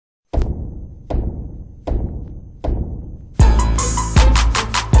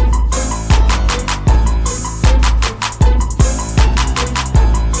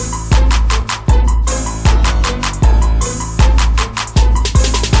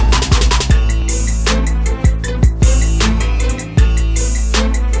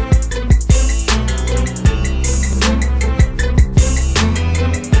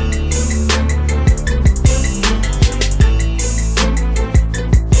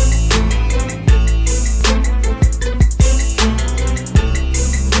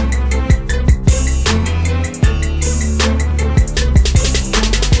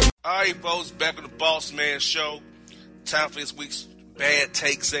podcast show. Time for this week's Bad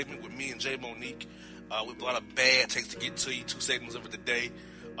Take segment with me and Jay Monique. We have a lot of bad takes to get to you, 2 segments of it today.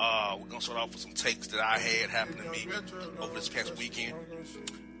 We're going to start off with some takes that I had happen to me over this past weekend.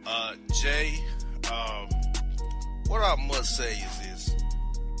 Jay, what I must say is this.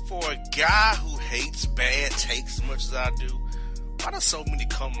 For a guy who hates bad takes as much as I do, why do so many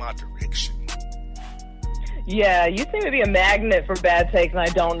come my direction? Yeah, you seem to be a magnet for bad takes, and I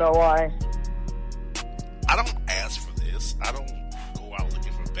don't know why. I don't ask for this. I don't go out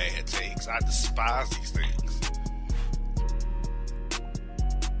looking for bad takes. I despise these things.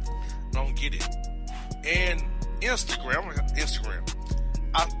 I don't get it. And Instagram,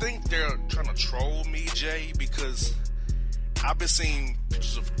 I think they're trying to troll me, Jay, because I've been seeing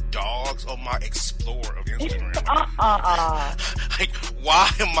pictures of dogs on my Explorer of Instagram. Like, why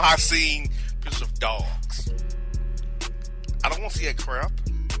am I seeing pictures of dogs? I don't want to see that crap.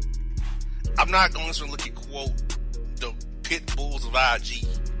 I'm not going to look at, quote, the pit bulls of IG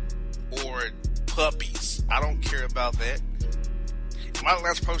or puppies. I don't care about that. Am I the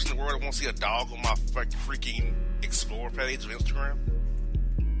last person in the world that wants to see a dog on my freaking Explorer page of Instagram?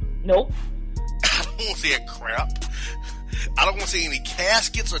 Nope. I don't want to see that crap. I don't want to see any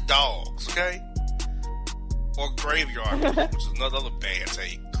caskets or dogs, okay? Or graveyard, which is another bad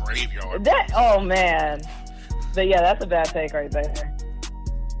take. Graveyard. Oh, man. But yeah, that's a bad take right there.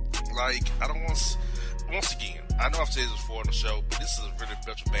 Like, I don't want to... Once again, I know I've said this before on the show, but this is a really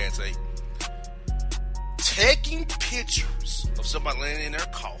bad take. Taking pictures of somebody laying in their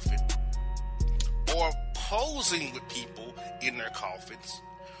coffin or posing with people in their coffins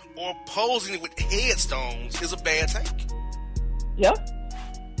or posing with headstones is a bad take. Yep.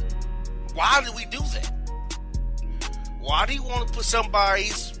 Why do we do that? Why do you want to put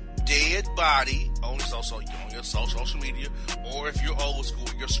somebody's dead body on your social media, or if you're old school,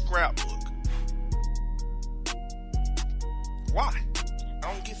 your scrapbook? Why?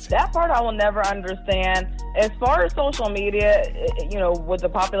 I don't get that. That part I will never understand. As far as social media, with the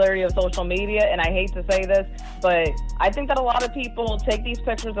popularity of social media, and I hate to say this, but I think that a lot of people take these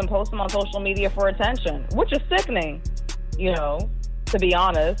pictures and post them on social media for attention, which is sickening, to be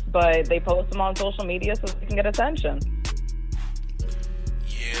honest, but they post them on social media so they can get attention.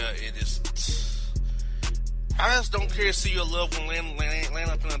 Yeah, it is. I just don't care to see your loved one laying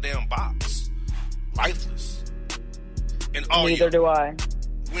up in a damn box. Lifeless. And neither do I.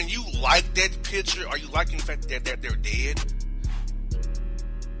 When you like that picture, are you liking the fact that they're dead?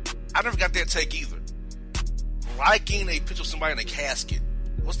 I never got that take either. Liking a picture of somebody in a casket.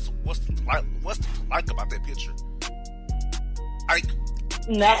 What's the like about that picture?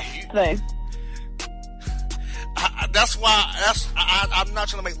 Nothing. That's why I'm not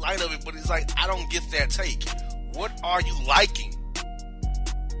trying to make light of it, but it's like, I don't get that take. What are you liking?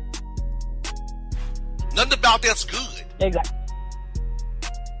 Nothing about that's good. Exactly.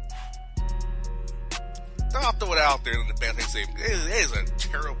 I'll throw it out there in the bad take. It is a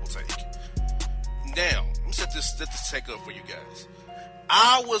terrible take. Now, let me set this take up for you guys.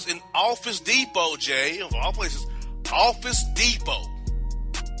 I was in Office Depot, Jay, of all places, Office Depot,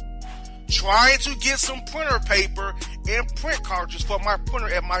 trying to get some printer paper and print cartridges for my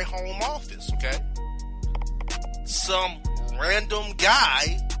printer at my home office, okay? Some random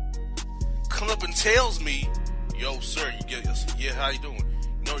guy comes up and tells me, "Yo, sir, yeah, how you doing?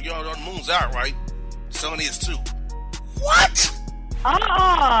 The moon's out, right? Sun is too." What?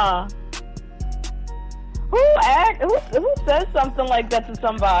 Who says something like that to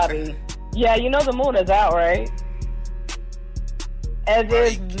somebody? Yeah, the moon is out, right? As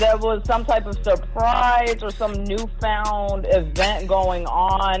if there was some type of surprise or some newfound event going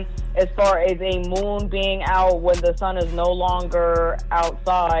on as far as a moon being out when the sun is no longer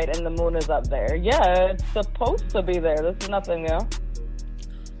outside and the moon is up there. Yeah, it's supposed to be there. This is nothing new.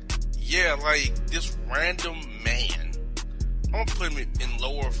 Yeah, like this random man. I'm going to put him in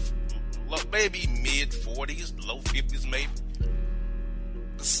maybe mid-40s, low 50s maybe.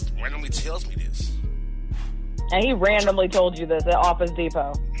 Just randomly tells me this. And he randomly told you this at Office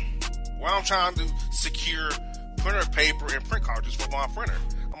Depot. Well, I'm trying to secure printer paper and print cartridges for my printer.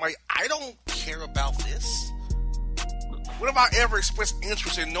 I'm like, I don't care about this. When have I ever expressed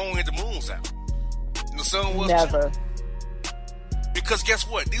interest in knowing that the moon's out? And the sun was never. Too? Because guess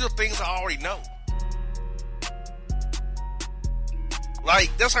what? These are things I already know.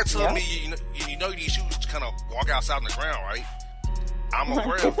 Like, that's like telling me, you know these shoes to kind of walk outside on the ground, right? I'm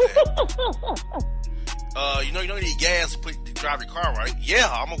aware of that. You know you need gas to drive your car, right? Yeah,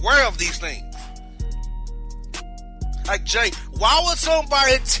 I'm aware of these things. Like, Jay, why would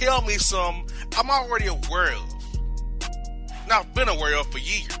somebody tell me something I'm already aware of? Now, I've been aware of for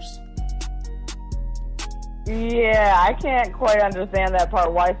years. Yeah, I can't quite understand that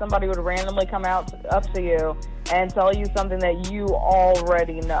part. Why somebody would randomly come up to you and tell you something that you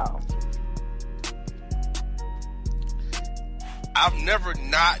already know. I've never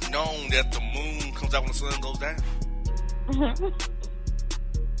not known that the moon comes out when the sun goes down.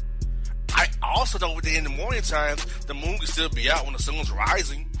 I also know that in the morning times, the moon can still be out when the sun's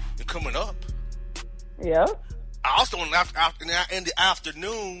rising and coming up. Yeah. I also know in the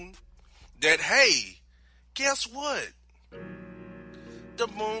afternoon that, hey, guess what? The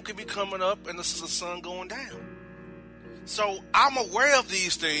moon could be coming up and this is the sun going down. So I'm aware of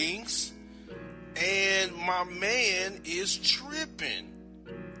these things, and my man is tripping.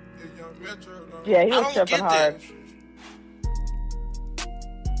 Yeah, he was tripping hard.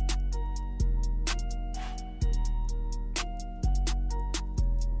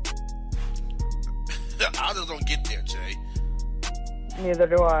 I just don't get there, Jay. Neither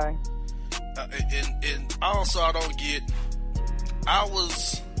do I. And also, I don't get. I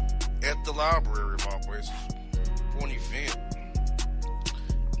was at the library of all places for an event,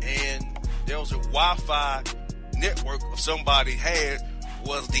 and there was a Wi-Fi network of somebody had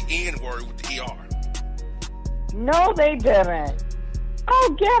was the N-word with the ER. No, they didn't.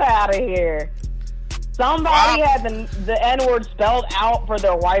 Oh, get out of here. Somebody had the N-word spelled out for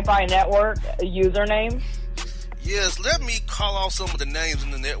their Wi-Fi network username. Yes, let me call out some of the names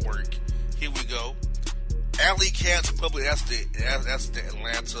in the network. Here we go. Alley Cats Public, that's the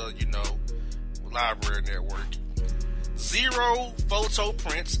Atlanta, library network. Zero Photo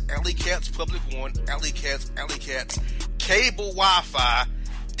Prints, Alley Cats Public One, Alley Cats, Cable Wi-Fi,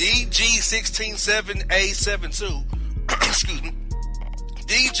 DG167A72, excuse me,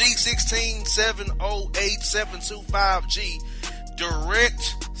 DG1670872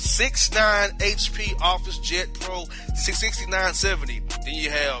 Direct 69 HP Office Jet Pro 66970. Then you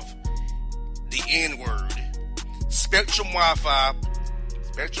have the N-word, Spectrum Wi-Fi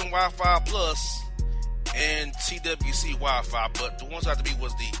Plus, and TWC Wi-Fi. But the ones I had to be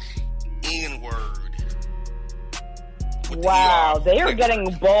was the N-word. Wow, they are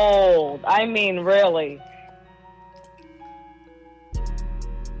getting bold. I mean, really.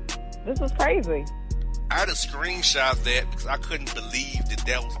 This is crazy. I had to screenshot that because I couldn't believe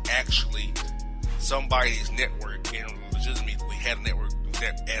that was actually somebody's network and legitimately had a network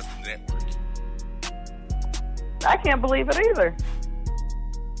that as the network. I can't believe it either.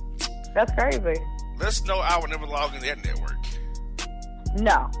 That's crazy. Let's know I would never log into that network.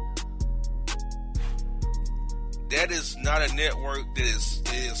 No. That is not a network that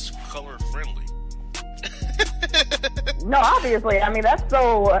is color friendly. No, obviously. I mean, that's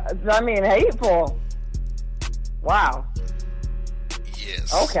so, hateful. Wow.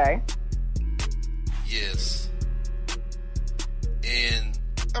 Yes. Okay. Yes. And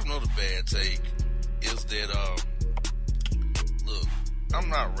I have another bad take is that, look, I'm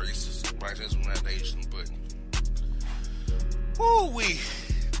not racist by discrimination, but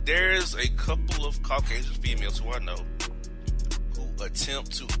there's a couple of Caucasian females who I know who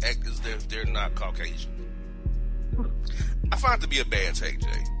attempt to act as if they're not Caucasian. I find it to be a bad take,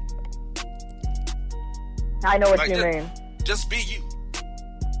 Jay. I know what you mean. Just be you.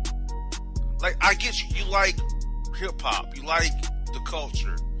 Like, I get you. You like hip-hop. You like the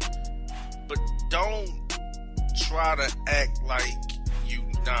culture. But don't try to act like you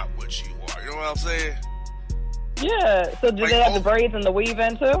not what you are. You know what I'm saying? Yeah. So do they have the braids and the weave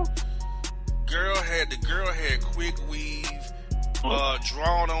in too? The girl had quick weave,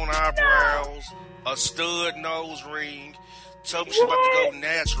 drawn on eyebrows, a stud nose ring. Told me she's about to go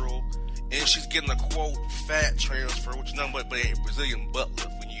natural, and she's getting a quote fat transfer, which is nothing but a Brazilian butt lift.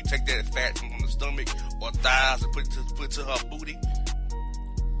 When you take that fat from the stomach or thighs and put it to her booty.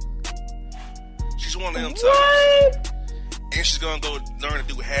 She's one of them types. And she's gonna go learn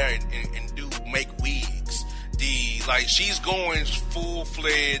to do hair and make wigs. She's going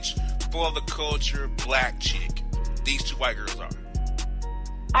full-fledged for the culture black chick. These two white girls are.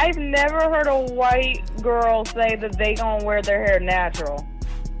 I've never heard a white girl say that they gonna wear their hair natural.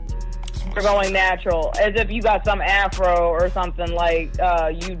 They're going natural, as if you got some afro or something like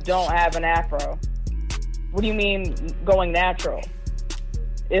you don't have an afro. What do you mean going natural?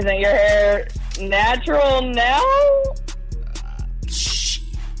 Isn't your hair natural now?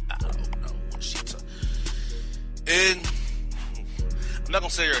 I don't know what she and I'm not gonna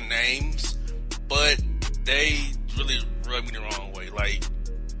say her names, but they really rub me the wrong way. Like,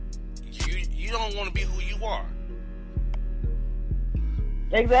 you don't want to be who you are.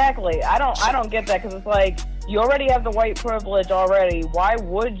 Exactly. I don't get that, because it's like, you already have the white privilege already. Why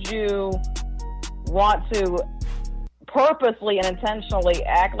would you want to purposely and intentionally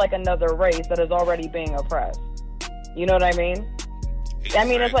act like another race that is already being oppressed. You know what I mean? Exactly. I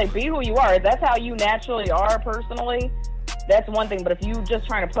mean, it's like, be who you are. If that's how you naturally are personally, that's one thing. But if you just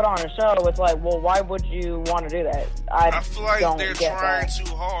trying to put on a show, it's like, well, why would you want to do that? I feel like don't they're get trying that.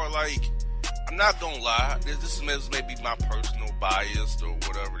 too hard. Like, I'm not gonna lie, this may be my personal bias or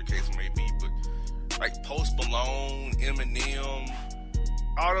whatever the case may be, but like Post Malone, Eminem,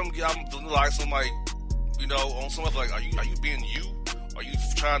 all them guys, like some like, you know, on some level, like, are you being you? Are you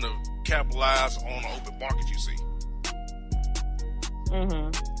trying to capitalize on the open market you see?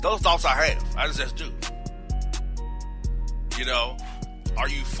 Mm-hmm. Those thoughts I have. I just do. You know, are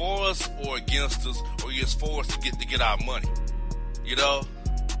you for us or against us, or are you just for us to get our money? You know.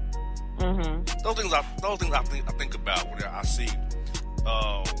 Mm-hmm. Those things I think about when I see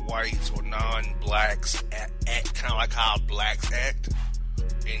whites or non-blacks act kind of like how blacks act,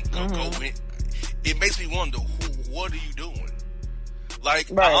 and go in. It makes me wonder, what are you doing? Like,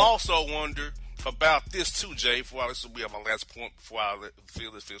 right. I also wonder about this too, Jay. This will be my last point before I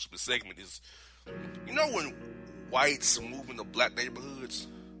feel this segment is, you know, when whites move into black neighborhoods,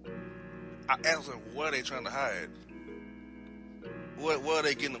 I ask them, what are they trying to hide? What are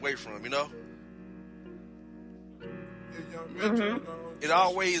they getting away from? You know. Mm-hmm. It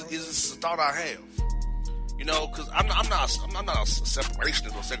always is a thought I have. You know, because I'm not a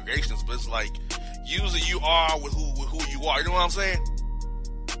separationist or segregationist, but it's like usually you are with who you are. You know what I'm saying?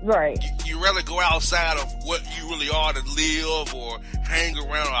 Right. You rather go outside of what you really are to live or hang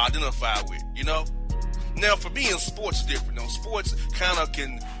around or identify with. You know. Now, for me, in sports, it's different. You know, sports kind of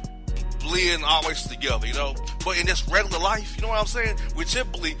can blend always together, you know. But in this regular life, you know what I'm saying? We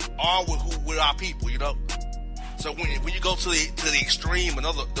typically are with our people, you know. So when you go to the extreme and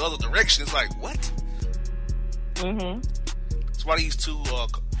the other direction, it's like, what? Mm-hmm. That's why these two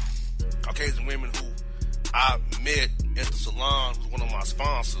Caucasian women who I met at the salon, who's one of my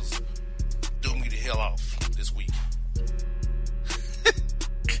sponsors, threw me the hell off this week.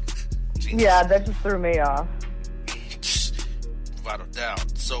 Yeah, that just threw me off. Without a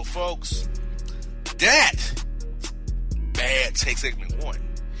doubt. So, folks, that bad take segment 1.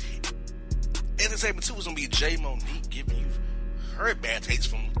 And then segment 2 is going to be J. Monique giving you her bad takes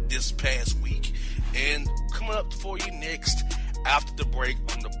from this past week. And coming up for you next after the break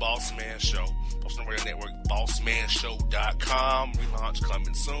on the Bossman Show. Bossman Radio Network, bossmanshow.com. Relaunch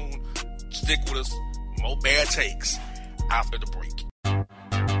coming soon. Stick with us. More bad takes after the break.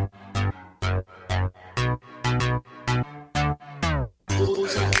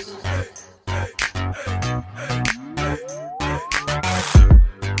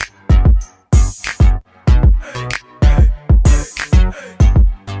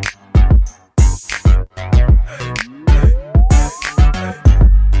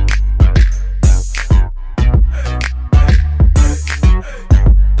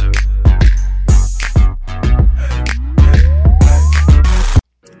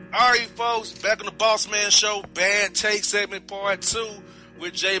 Back on the Bossman Show, Bad Take segment part 2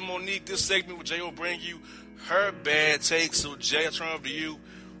 with Jay Monique. This segment with Jay will bring you her bad takes. So Jay, I turn over to you.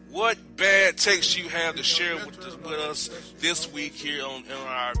 What bad takes you have to share with us this week here on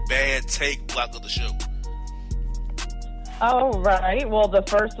our bad take block of the show? All right. Well, the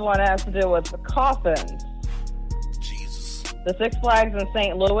first one has to do with the coffins. Jesus. The Six Flags in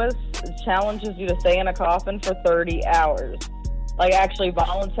St. Louis challenges you to stay in a coffin for 30 hours. Like, actually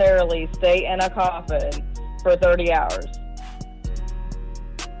voluntarily stay in a coffin for 30 hours.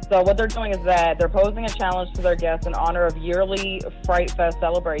 So what they're doing is that they're posing a challenge to their guests in honor of yearly Fright Fest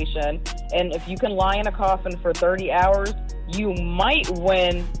celebration. And if you can lie in a coffin for 30 hours, you might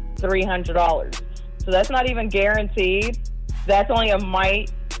win $300. So that's not even guaranteed. That's only a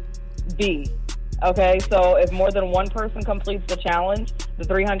might be. Okay, so if more than one person completes the challenge, the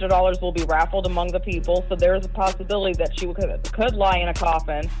 $300 will be raffled among the people. So there is a possibility that you could lie in a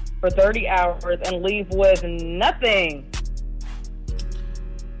coffin for 30 hours and leave with nothing.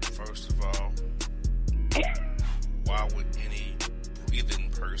 First of all, why would any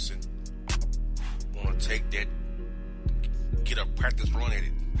breathing person want to take that, get a practice run at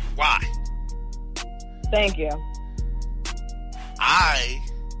it? Why? Thank you. I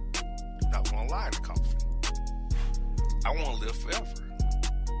don't want to lie in a coffin. I want to live forever.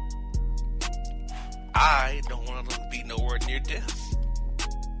 I don't want to be nowhere near death.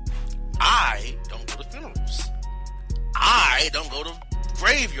 I don't go to funerals. I don't go to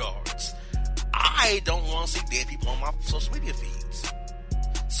graveyards. I don't want to see dead people on my social media feeds.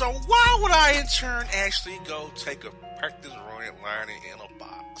 So why would I in turn actually go take a practice run at lying in a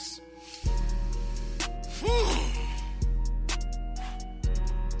box?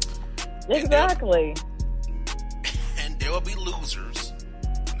 Exactly. And there will be losers,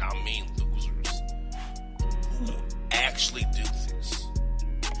 and I mean losers, who actually do this.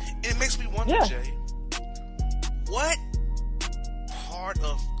 It makes me wonder, Jay, what part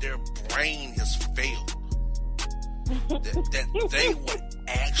of their brain has failed that they would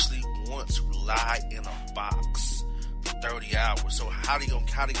actually want to lie in a box for 30 hours. So how they gonna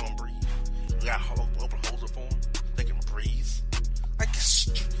breathe? You got open holes for them. They can breathe. Like,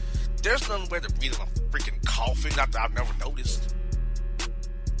 there's nothing way to breathe in a freaking coffin. Not that I've never noticed.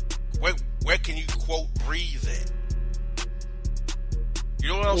 Where can you quote breathe at? You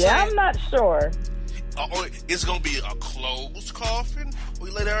know what I'm saying? Yeah, I'm not sure. Or it's gonna be a closed coffin, or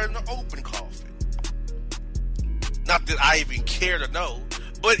you lay there in an open coffin. Not that I even care to know,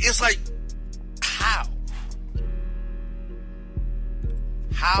 but it's like, how?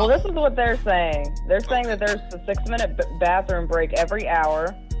 Well, this is what they're saying. They're saying that there's a 6-minute bathroom break every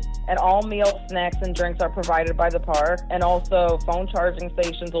hour, and all meals, snacks, and drinks are provided by the park, and also phone charging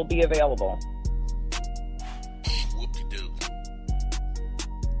stations will be available. Whoop-de-doo.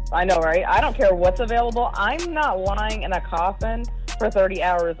 I know, right? I don't care what's available. I'm not lying in a coffin for 30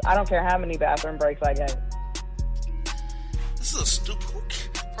 hours. I don't care how many bathroom breaks I get. This is a stupid...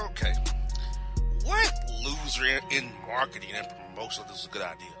 Okay. What loser in marketing and promotion is a good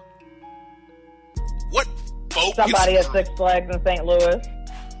idea? What focus... Somebody at Six Flags in St. Louis.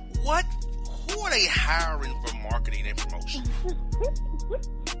 Who are they hiring for marketing and promotion?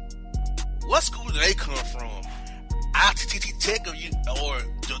 What school do they come from? ITT Tech or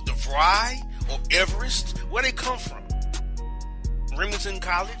DeVry or Everest? Where they come from? Remington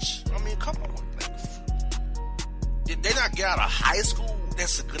College? I mean, come on. Did they not get out of high school?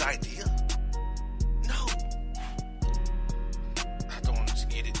 That's a good idea. No. I don't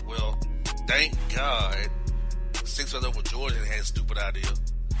get it. Well, thank God 600 over Georgia had a stupid idea.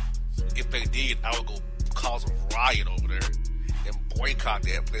 If they did, I would go cause a riot over there and boycott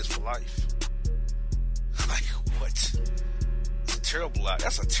that place for life. Like, what? It's a terrible idea.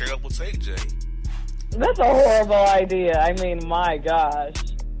 That's a terrible take, Jay. That's a horrible idea. I mean, my gosh.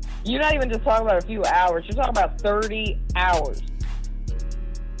 You're not even just talking about a few hours. You're talking about 30 hours.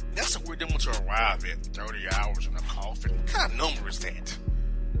 That's a weird number to arrive at, 30 hours in a coffin. What kind of number is that?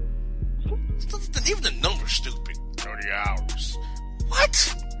 Even the number's stupid. 30 hours.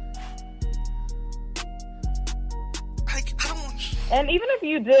 What? I don't... And even if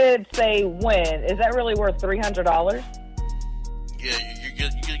you did say win, is that really worth $300? Yeah, you're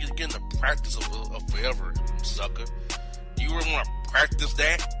getting the practice of forever, sucker. Do you really want to practice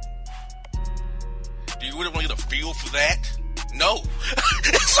that? Do you really want to get a feel for that? No.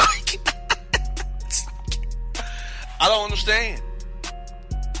 It's like I don't understand.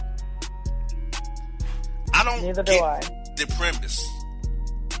 I don't Neither get do I. the premise.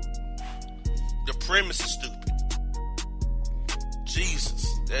 The premise is stupid. Jesus,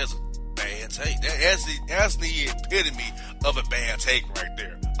 that's a bad take. That's the epitome of a bad take right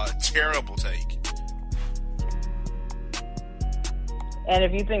there. A terrible take. And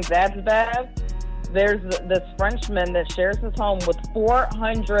if you think that's bad, there's this Frenchman that shares his home with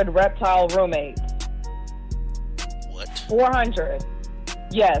 400 reptile roommates. What? 400.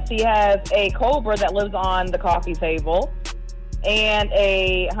 Yes, he has a cobra that lives on the coffee table, and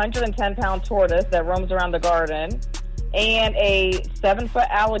a 110-pound tortoise that roams around the garden, and a 7-foot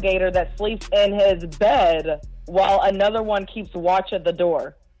alligator that sleeps in his bed while another one keeps watch at the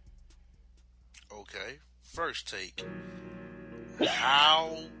door. Okay, first take.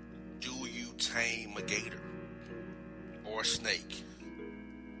 How do you tame a gator or a snake?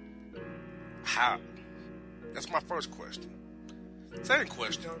 How? That's my first question. Second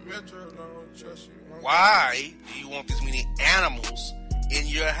question. Why do you want this many animals in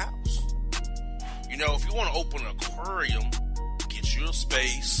your house? You know, if you want to open an aquarium, get you a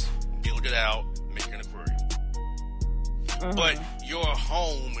space, build it out, make an aquarium. Mm-hmm. But your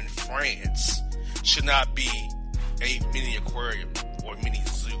home in France should not be a mini aquarium or a mini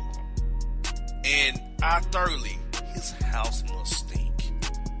zoo. And his house must stink.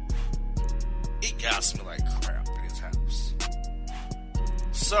 It gotta smell like crap in his house.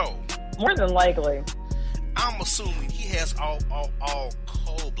 So, more than likely, I'm assuming he has all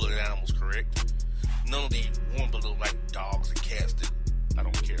cold-blooded animals, correct? None of the warm-blooded like dogs and cats that I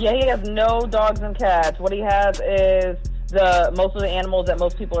don't care. Yeah, he has no dogs and cats. What he has is most of the animals that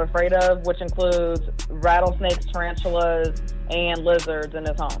most people are afraid of, which includes rattlesnakes, tarantulas, and lizards in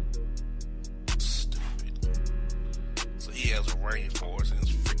his home. Stupid. So he has a rainforest in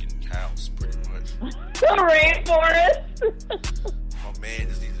his freaking house, pretty much. A rainforest? My man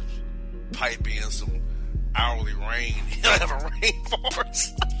just needs to pipe in some hourly rain. He'll have a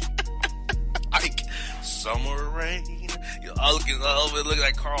rainforest. Like, Summer rain. Look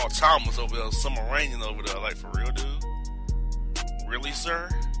like Carl Thomas over there. Summer raining over there. Like, for real, dude? Really, sir?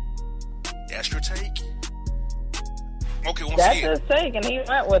 That's your take? Okay, once That's again. his take, and he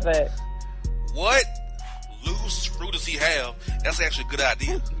went with it. What loose fruit does he have? That's actually a good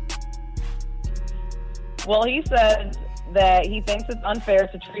idea. Well, he said that he thinks it's unfair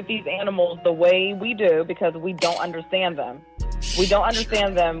to treat these animals the way we do because we don't understand them. We don't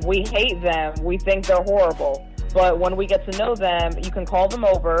understand them. We hate them. We think they're horrible. But when we get to know them, you can call them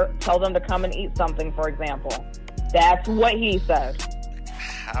over, tell them to come and eat something, for example. That's what he says.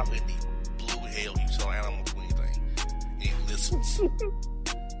 How in the blue hell you tell animals to do anything? And it listens.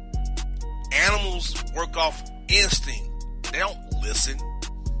 Animals work off instinct. They don't listen.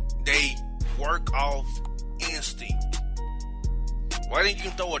 They work off instinct. Why didn't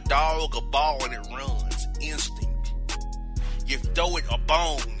you throw a dog a ball and it runs? Instinct. You throw it a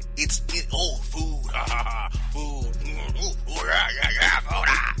bone, it's food, food.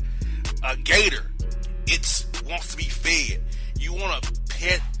 A gator, it wants to be fed. You want to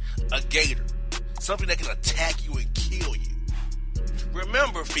pet a gator, something that can attack you and kill you.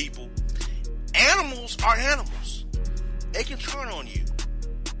 Remember, people, animals are animals. They can turn on you.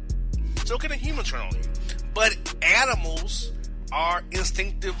 So can a human turn on you. But animals are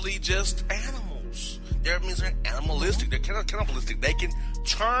instinctively just animals. That means they're animalistic. They're cannibalistic. They can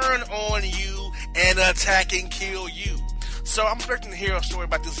turn on you and attack and kill you. So I'm expecting to hear a story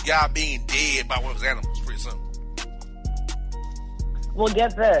about this guy being dead by one of his animals pretty soon. Well,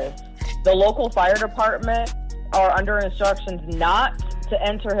 get this. The local fire department are under instructions not to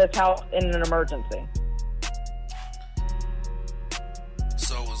enter his house in an emergency.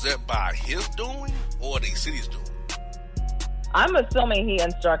 So is that by his doing or the city's doing? I'm assuming he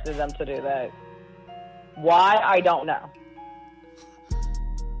instructed them to do that. Why? I don't know.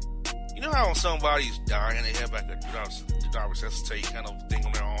 You know how when somebody's dying, they have like a do not resuscitate kind of thing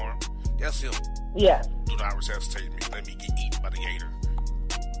on their arm? That's him. Yes. Do not resuscitate me. Let me get eaten by the gator.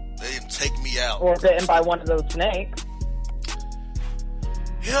 They didn't take me out. Or bitten by one of those snakes.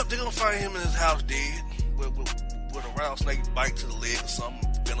 Yep, they're going to find him in his house dead with a rattlesnake bite to the leg or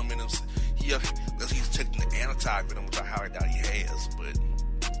something, venom in him. Unless he's taking the anti-venom, which I highly doubt he has, but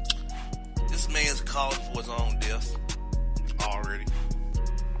this man's calling for his own death already.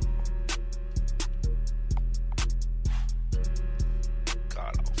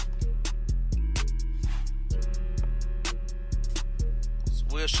 God awful. So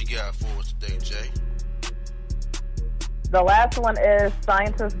what else you got for us today, Jay? The last one is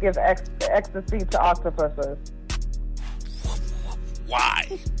scientists give ecstasy to octopuses. Why?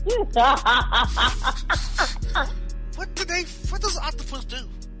 What does octopus do?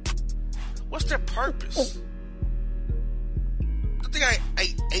 What's their purpose? They got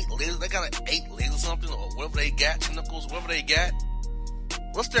eight legs. They got 8 legs or something, or whatever they got, tentacles, whatever they got.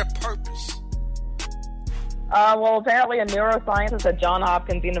 What's their purpose? Well, apparently a neuroscientist at Johns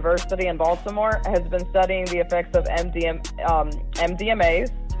Hopkins University in Baltimore has been studying the effects of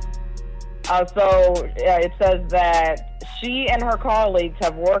MDMAs. It says that she and her colleagues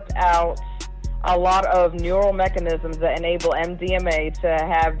have worked out a lot of neural mechanisms that enable MDMA to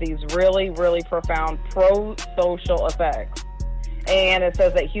have these really, really profound pro-social effects. And it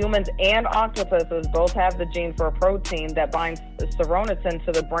says that humans and octopuses both have the gene for a protein that binds serotonin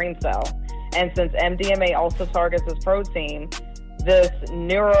to the brain cell. And since MDMA also targets this protein, this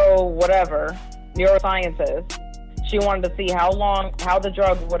neuroscientist, she wanted to see how the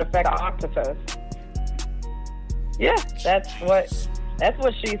drug would affect an octopus. Yeah, that's what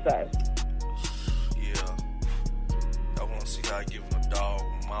she says. Yeah, I want to see how giving a dog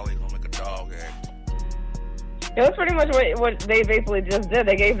Molly gonna make a dog act. It was pretty much what they basically just did.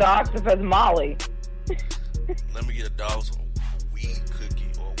 They gave the octopus Molly. Let me get a dog some weed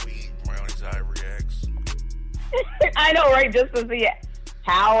cookie or weed brownies. How it reacts. I know, right? Just to see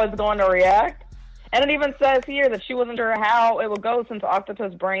how it's going to react. And it even says here that she wasn't sure how it would go since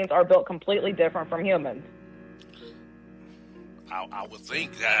octopus brains are built completely different from humans. I would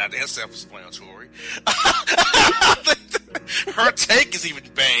think that's self-explanatory. Her take is even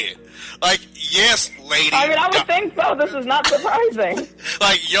bad. Like, yes, lady. I mean, I would think so. This is not surprising.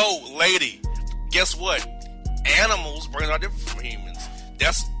 Like, yo, lady, guess what? Animals' brains are different from humans.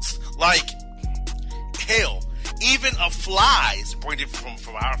 That's like, hell, even a fly's brain different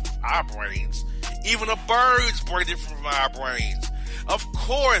from our brains. Even a bird's brain different from our brains. Of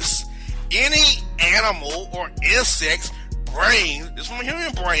course, any animal or insect's brain is from a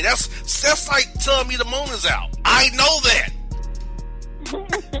human brain. That's like telling me the moon is out. I know that.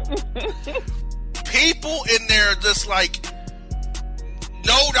 People in there just like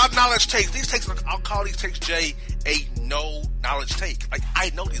No, not knowledge takes. These takes, I'll call these takes, Jay, a no knowledge take. Like,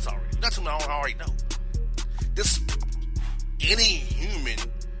 I know these already. Not something I already know. This, any human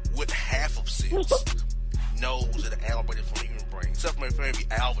with half of sense knows that an elevated from the human brain. Except for maybe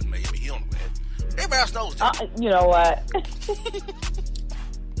Alvin, maybe. He don't know that. Everybody else knows that. You know what?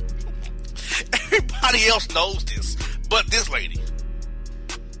 Everybody else knows this. But this lady.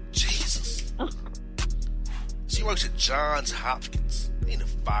 Jesus. She works at Johns Hopkins. They need to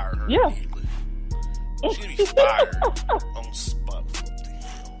fire her. Yeah. She need to be fired on spot. What the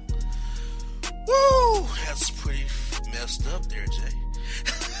hell? Woo! That's pretty messed up there, Jay.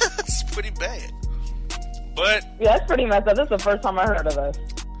 That's pretty bad. But yeah, that's pretty messed up. This is the first time I heard of this.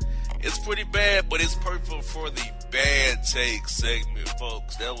 It's pretty bad, but it's perfect for the bad take segment,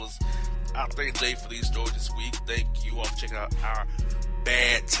 folks. That was our thank Jay for these stories this week. Thank you all for checking out our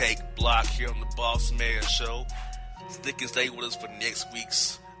bad take block here on the Bossman Show. Stick and stay with us for next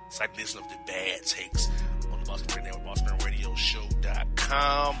week's second edition of the bad takes on the Bossman Network,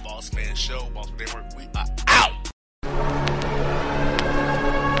 BossmanRadioShow.com. Bossman Show, Bossman Network. We are out.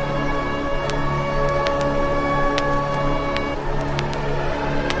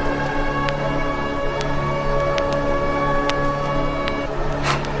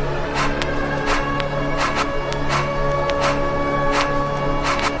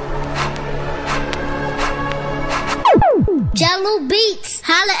 Jello Beats,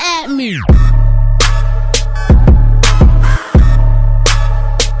 holla at me.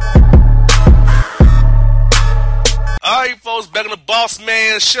 Alright, folks, back on the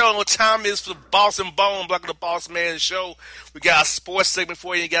Bossman Show. What time is for the Boss and Bone, back on the Bossman Show. We got a sports segment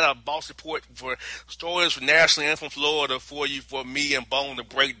for you. You got a boss report for stories from nationally and from Florida for you, for me and Bone to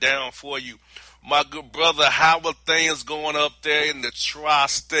break down for you. My good brother, how are things going up there in the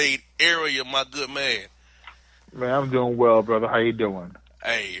tri-state area, my good man? Man, I'm doing well, brother. How you doing?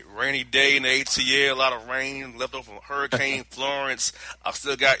 Hey, rainy day in the ATL, a lot of rain left over from Hurricane Florence. I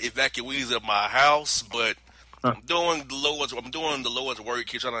still got evacuees at my house, but I'm doing the Lord's work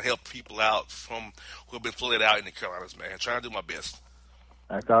here, trying to help people out from who have been flooded out in the Carolinas, man. Trying to do my best.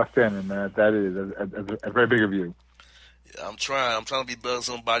 That's outstanding, man. That is a very big of you. Yeah, I'm trying. I'm trying to be better than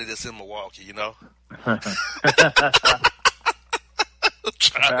somebody that's in Milwaukee, you know?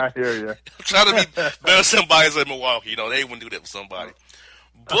 I hear you. I'm trying to be better than somebody that's in Milwaukee. You know, they wouldn't do that for somebody.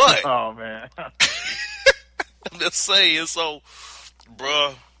 But, oh, man. I'm just saying, so,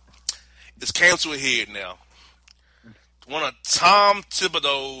 bruh, it's came to a head now. One of Tom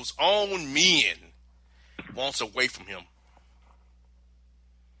Thibodeau's own men wants away from him.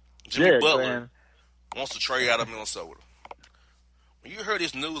 Jimmy Butler wants to trade out of Minnesota. When you heard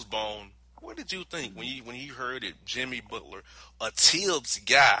this news, Bone, what did you think when you heard that Jimmy Butler, a Tibbs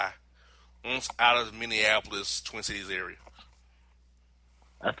guy, wants out of the Minneapolis, Twin Cities area?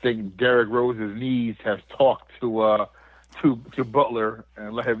 I think Derrick Rose's knees have talked to Butler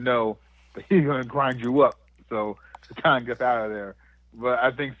and let him know that he's going to grind you up. So to try and get out of there. But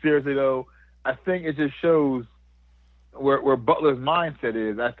I think seriously though, I think it just shows where Butler's mindset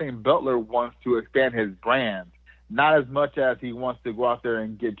is. I think Butler wants to expand his brand, not as much as he wants to go out there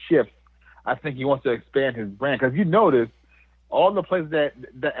and get chips. I think he wants to expand his brand because you notice all the places that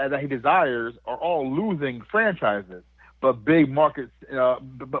he desires are all losing franchises, but big markets.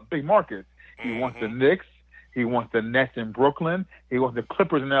 Big markets. He wants the Knicks. He wants the Nets in Brooklyn. He wants the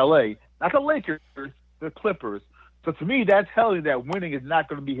Clippers in L.A. Not the Lakers, the Clippers. So to me, that tells you that winning is not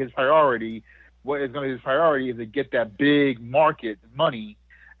going to be his priority. What is going to be his priority is to get that big market money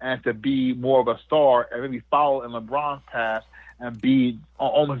and to be more of a star and maybe follow in LeBron's path and be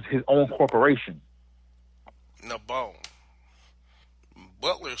almost his own corporation. Now, Bone,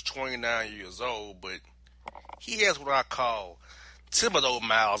 Butler is 29 years old, but he has what I call Thibodeau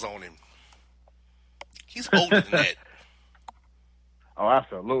miles on him. He's older than that. Oh,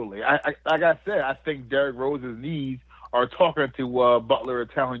 absolutely. Like I said, I think Derrick Rose's knees are talking to Butler and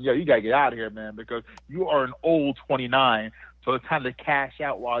telling him, yo, you got to get out of here, man, because you are an old 29, so it's time to cash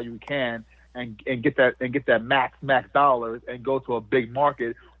out while you can and get that max dollars and go to a big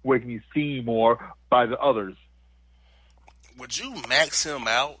market where you can be seen more by the others. Would you max him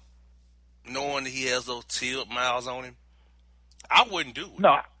out knowing that he has those Tilt miles on him? I wouldn't do it.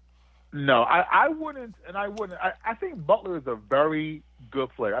 No, I wouldn't, and I wouldn't. I think Butler is a very good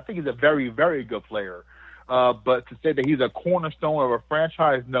player. I think he's a very, very good player. But to say that he's a cornerstone of a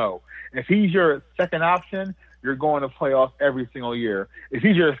franchise, no. If he's your second option, you're going to playoffs every single year. If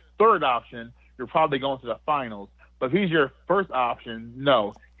he's your third option, you're probably going to the finals. But if he's your first option,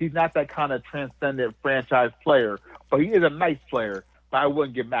 no. He's not that kind of transcendent franchise player. But he is a nice player. But I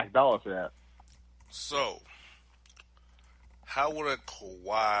wouldn't give Max dollars for that. So, How would a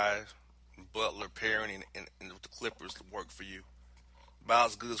Kawhi Butler pairing with the Clippers work for you? About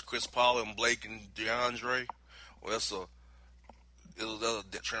as good as Chris Paul and Blake and DeAndre? Well, it'll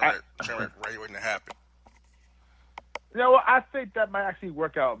train waiting to happen. I think that might actually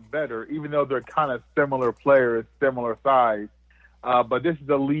work out better, even though they're kind of similar players, similar size. But this is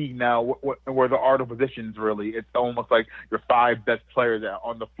a league now where the art of positions really. It's almost like your 5 best players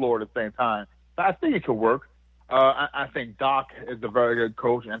on the floor at the same time. So I think it could work. I think Doc is a very good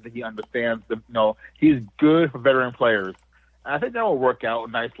coach, and I think he understands he's good for veteran players. And I think that will work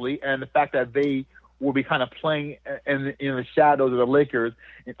out nicely. And the fact that they will be kind of playing in the shadows of the Lakers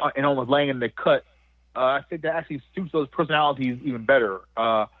and almost laying in the cut, I think that actually suits those personalities even better.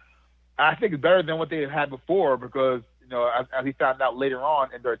 I think it's better than what they had before because, as we found out later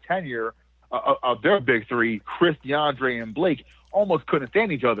on in their tenure of their big three, Chris, DeAndre, and Blake almost couldn't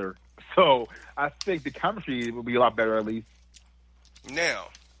stand each other. So I think the chemistry will be a lot better at least. Now,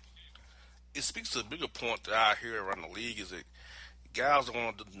 it speaks to a bigger point that I hear around the league is that guys do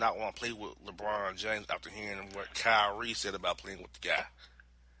not want to play with LeBron James after hearing what Kyrie said about playing with the guy.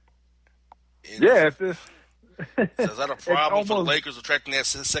 So is that a problem for the Lakers attracting that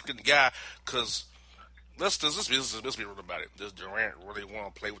second guy? Because let's be real about it. Does Durant really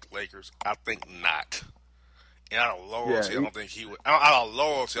want to play with the Lakers? I think not. And out of loyalty, I don't think he would. Out of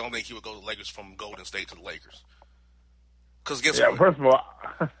loyalty, I don't think he would go to the Lakers from Golden State to the Lakers. Because guess what? First of all,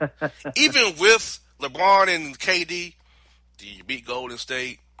 even with LeBron and KD, do you beat Golden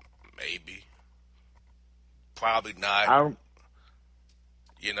State? Maybe. Probably not.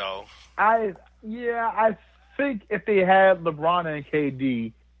 I think if they had LeBron and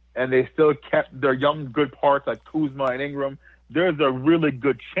KD and they still kept their young good parts like Kuzma and Ingram, there's a really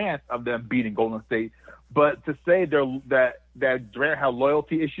good chance of them beating Golden State. But to say that Durant have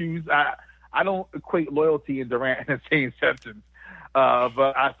loyalty issues, I don't equate loyalty and Durant in the same sentence.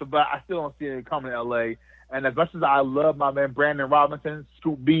 But I still don't see it coming to LA. And as much as I love my man Brandon Robinson,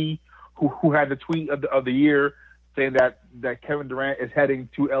 Scoop B, who had the tweet of the year saying that Kevin Durant is heading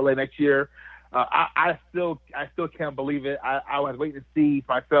to LA next year, I still can't believe it. I was waiting to see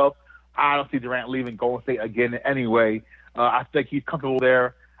myself. I don't see Durant leaving Golden State again anyway. I think he's comfortable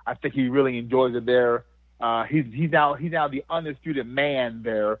there. I think he really enjoys it there. He's now the undisputed man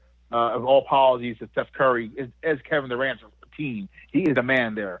there. Of all apologies to Steph Curry, is Kevin Durant's team. He is the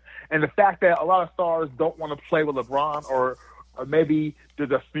man there. And the fact that a lot of stars don't want to play with LeBron, or maybe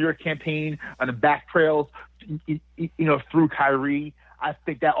there's a smear campaign on the back trails, through Kyrie, I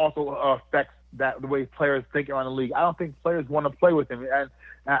think that also affects the way players think around the league. I don't think players want to play with him, and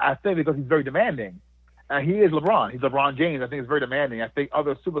I think because he's very demanding. He is LeBron. He's LeBron James. I think he's very demanding. I think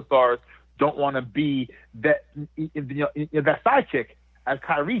other superstars don't want to be that sidekick, as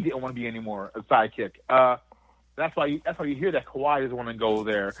Kyrie didn't want to be anymore, a sidekick. That's why you hear that Kawhi doesn't want to go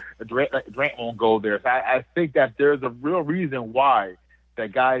there. Durant won't go there. So I think that there's a real reason why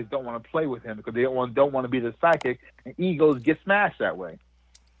that guys don't want to play with him, because they don't want to be the sidekick, and egos get smashed that way.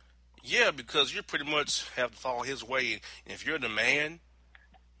 Yeah, because you pretty much have to follow his way, and if you're the man,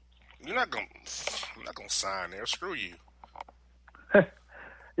 I'm not gonna sign there. Screw you.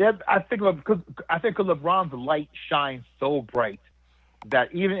 Yeah, I think because LeBron's light shines so bright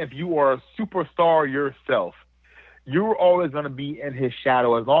that even if you are a superstar yourself, you're always going to be in his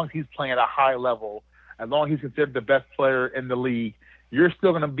shadow. As long as he's playing at a high level, as long as he's considered the best player in the league, you're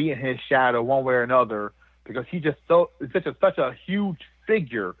still going to be in his shadow one way or another, because he's just such a huge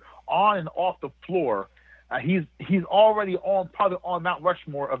figure on and off the floor. He's already probably on Mount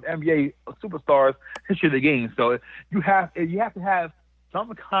Rushmore of NBA superstars history of the game. So you have to have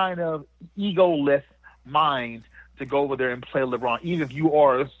some kind of ego-less mind to go over there and play LeBron, even if you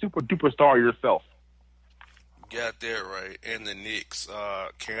are a super duper star yourself. Got that right. And the Knicks,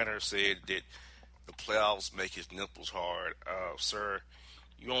 Canner said that the playoffs make his nipples hard. Sir,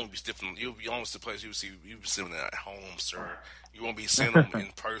 you won't be stiffing. You'll be almost the place you'll be seeing them at home, sir. You won't be seeing them in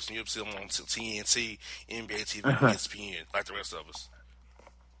person. You'll see them on TNT, NBA TV, ESPN, like the rest of us.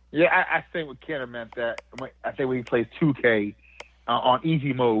 Yeah, I think what Canner meant that. I think when he plays 2K on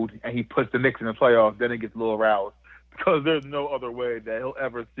easy mode and he puts the Knicks in the playoffs, then it gets a little aroused, because there's no other way that he'll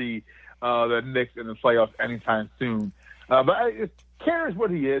ever see the Knicks in the playoffs anytime soon. But Canner is what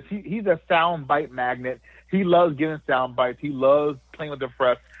he is. He's a sound bite magnet. He loves giving sound bites. He loves playing with the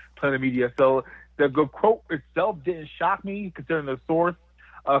press, playing with the media. So the quote itself didn't shock me, considering the source,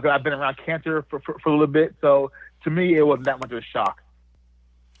 because I've been around Cantor for a little bit. So to me, it wasn't that much of a shock.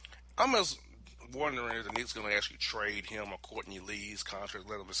 I'm just wondering if the Knicks going to actually trade him or Courtney Lee's contract,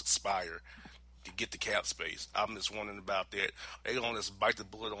 let him just expire. to get the cap space. I'm just wondering about that. Are they going to just bite the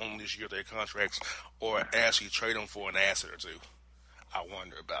bullet on this year their contracts, or actually trade them for an asset or two? I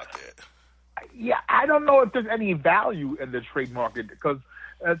wonder about that. Yeah, I don't know if there's any value in the trade market because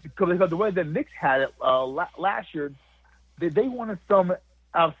the way the Knicks had it last year, they wanted some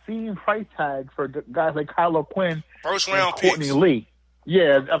obscene price tag for guys like Kyle O'Quinn, first round and Courtney picks. Lee.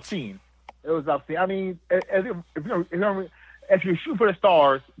 Yeah, obscene. It was obscene. I mean, if you shoot for the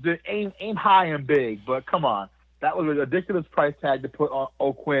stars, then aim high and big. But come on, that was a ridiculous price tag to put on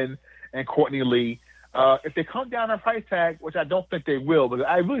O'Quinn and Courtney Lee. If they come down on price tag, which I don't think they will, but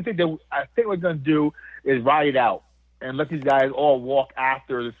I really think I think what they're going to do is ride it out and let these guys all walk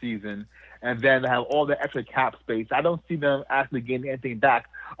after the season, and then have all the extra cap space. I don't see them actually getting anything back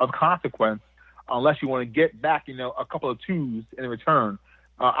of consequence unless you want to get back, a couple of twos in return.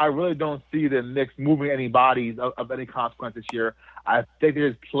 I really don't see the Knicks moving any bodies of any consequence this year. I think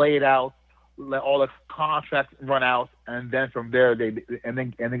they just play it out, let all the contracts run out, and then from there they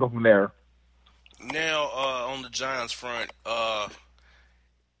go from there. Now, on the Giants front,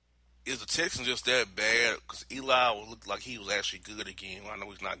 is the Texans just that bad? Because Eli looked like he was actually good again. I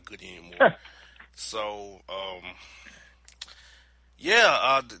know he's not good anymore. So,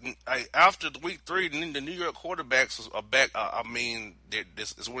 after the week 3, the New York quarterbacks are back.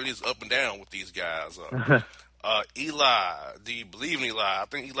 It's one of these up and down with these guys. Eli, do you believe in Eli? I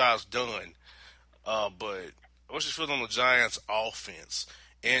think Eli's done. But what's your feeling on the Giants' offense?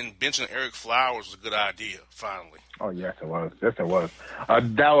 And benching Eric Flowers was a good idea, finally. Oh, yes, it was. Yes, it was.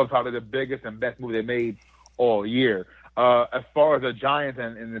 That was probably the biggest and best move they made all year. As far as the Giants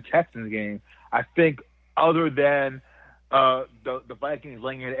and the Texans game, I think other than the Vikings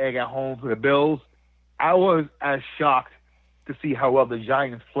laying an egg at home for the Bills, I was as shocked to see how well the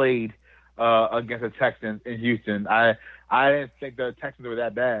Giants played against the Texans in Houston. I didn't think the Texans were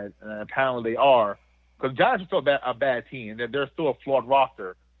that bad, and apparently they are. Because the Giants are still a bad team. They're still a flawed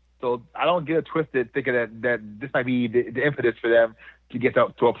roster. So I don't get it twisted thinking that this might be the impetus for them to get to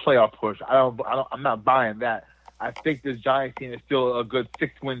a playoff push. I'm not buying that. I think this Giants team is still a good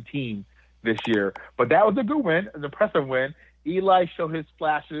 6-win team this year. But that was a good win, an impressive win. Eli showed his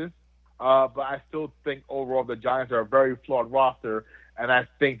flashes, but I still think overall the Giants are a very flawed roster, and I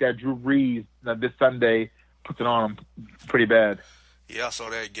think that Drew Brees this Sunday puts it on them pretty bad. Yeah, I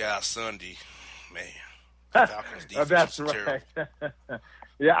saw that guy Sunday. Man. That's right.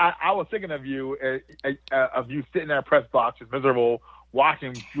 Yeah, I was thinking of you sitting in that press box, just miserable,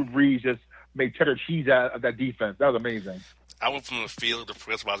 watching Drew Brees just make cheddar cheese out of that defense. That was amazing. I went from the field to the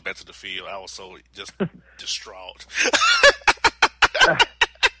press box back to the field. I was so just distraught.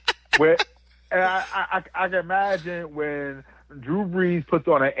 I can imagine when Drew Brees puts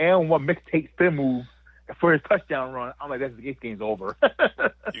on an and-one mixtape spin move for his touchdown run. I'm like, this game's over.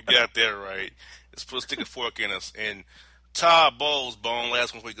 You got that right. Let's put a stick and fork in us. And Todd Bowles,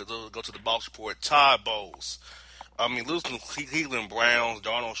 last week we go to the box report. Todd Bowles. I mean, losing to Cleveland Browns,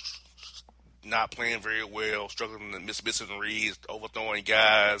 Darnold not playing very well, struggling to missing reads, overthrowing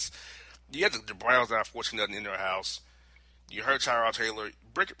guys. You had the Browns not forcing nothing in their house. You heard Tyrod Taylor.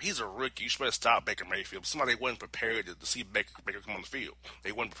 He's a rookie. You should better stop Baker Mayfield. Somebody wasn't prepared to see Baker come on the field.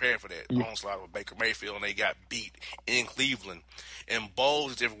 They weren't prepared for that onslaught of Baker Mayfield, and they got beat in Cleveland. And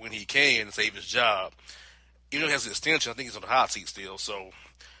Bowles did everything he can to save his job. Even though he has an extension, I think he's on the hot seat still. So,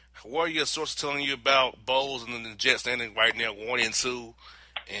 what are your sources telling you about Bowles and the Jets standing right now 1-2,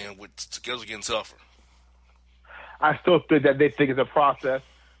 and with schedules getting tougher? I still think that they think it's a process.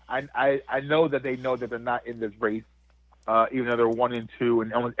 I know that they know that they're not in this race. Even though they're 1-2,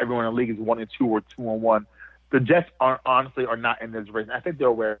 and almost everyone in the league is 1-2 or 2-1, the Jets are not in this race. And I think they're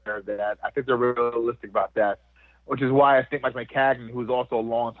aware of that. I think they're realistic about that, which is why I think Mike McCagnon, who's also a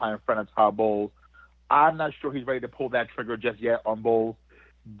longtime friend of Todd Bowles, I'm not sure he's ready to pull that trigger just yet on Bowles.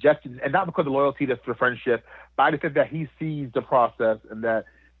 And not because of loyalty, that's the friendship, but I just think that he sees the process and that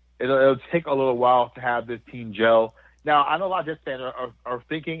it'll take a little while to have this team gel. Now, I know a lot of Jets fans are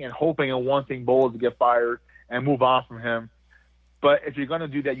thinking and hoping and wanting Bowles to get fired and move on from him. But if you're going to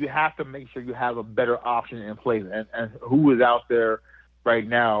do that, you have to make sure you have a better option in place. And who is out there right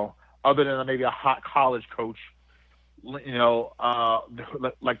now, other than maybe a hot college coach, like a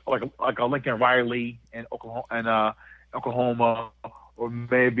Lincoln Riley in Oklahoma, or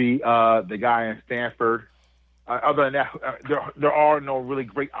maybe the guy in Stanford. Other than that, there are no really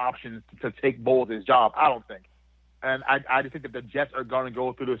great options to take Bowles' job, I don't think. And I just think that the Jets are going to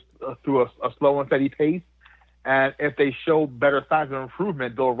go through a slow and steady pace. And if they show better signs of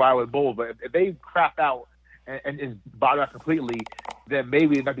improvement, they'll ride with Bowles. But if they crap out and just bottom out completely, then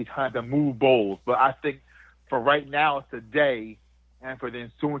maybe it might be time to move Bowles. But I think for right now, today, And for the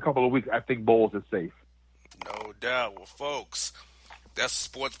ensuing couple of weeks, I think Bowles is safe. No doubt. Well, folks, that's the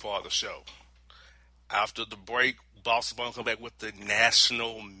sports part of the show. After the break, Bossman will come back with the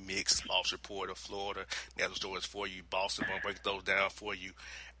National Mixed Boss Report of Florida. National stories for you. Bossman will break those down for you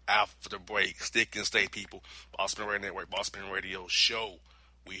after the break. Stick and stay, people. Bossman Radio Network, Bossman Radio Show.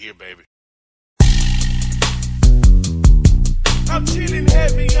 We here, baby. I'm chilling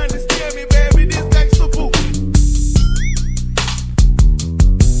heavy, understand me, baby, this gangsta boo.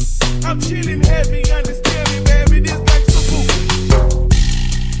 I'm chilling heavy, understand me, baby, this gangsta boo.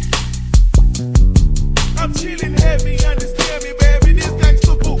 I'm chilling heavy, understand me, baby, this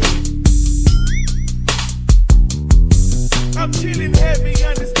gangsta boo. I'm chilling heavy,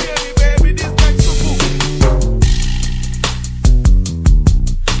 understand me, baby, this gangsta boo.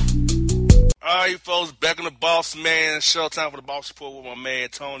 Alright, folks, back on the Boss Man show. Time for the Boss Report with my man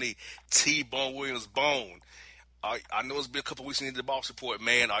Tony T-Bone Williams Bone. I know it's been a couple weeks since the Boss Report,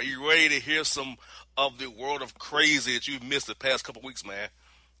 man. Are you ready to hear some of the world of crazy that you've missed the past couple weeks, man?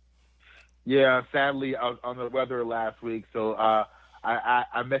 Yeah, sadly, I was on the weather last week, so I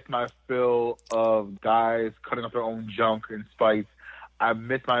missed my fill of guys cutting up their own junk in spite. I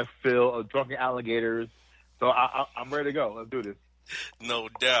missed my fill of drunken alligators, so I'm ready to go. Let's do this. No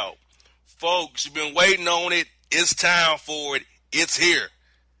doubt. Folks, you've been waiting on it. It's time for it. It's here.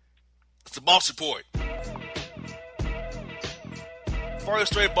 It's the Boss Report.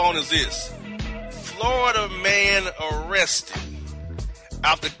 First straight bone is this. Florida man arrested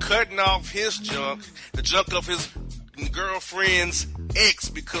after cutting off his junk, the junk of his girlfriend's ex,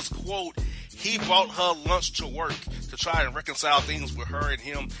 because, quote, he brought her lunch to work to try and reconcile things with her and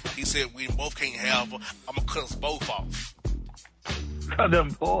him. He said, we both can't have her. I'm going to cut us both off. Cut them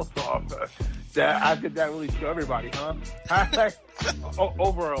both off. I think that really show everybody, huh?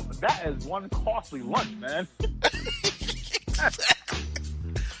 Overall, that is one costly lunch, man.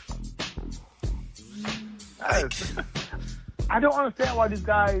 I don't understand why these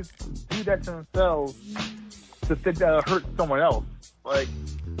guys do that to themselves to think that'll hurt someone else. Like,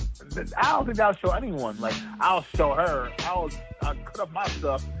 I don't think that'll show anyone. Like, I'll show her. I'll cut up my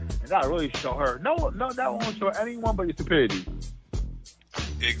stuff, and that'll really show her. No, that won't show anyone but your stupidity.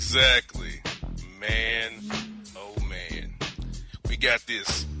 Exactly. Man, oh man. We got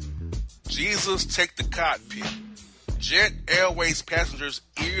this. Jesus take the cockpit. Jet Airways passengers'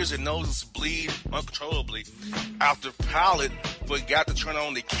 ears and noses bleed uncontrollably after pilot forgot to turn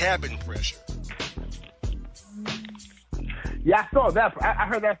on the cabin pressure. Yeah, I saw that. I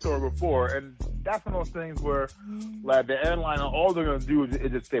heard that story before, and that's one of those things where, like, the airline, all they're going to do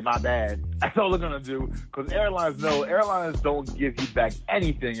is just say, my bad. That's all they're going to do, because airlines don't give you back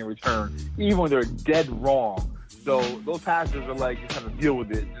anything in return, even when they're dead wrong. So those passengers are like, just have to deal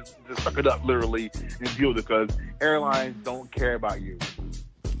with it. Just suck it up, literally, and deal with it, because airlines don't care about you.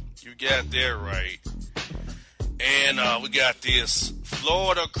 You got that right. And we got this.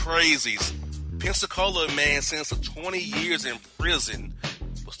 Florida crazies. Pensacola man sentenced to 20 years in prison,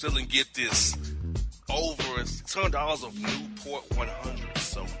 but still didn't get this. Over $600 of Newport 100.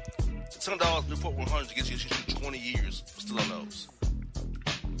 So $600 Newport 100 gets you 20 years for still on those.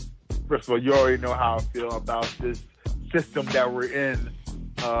 First of all, you already know how I feel about this system that we're in.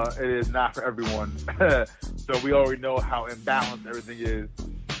 It is not for everyone. So we already know how imbalanced everything is.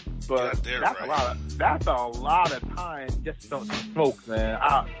 But that's a lot of time just to smoke, man.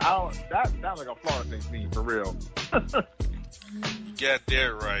 That sounds like a Florida thing to me, for real. You got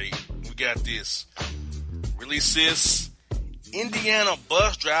that right. We got this. Really, sis? Indiana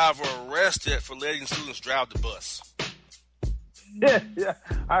bus driver arrested for letting students drive the bus. Yeah.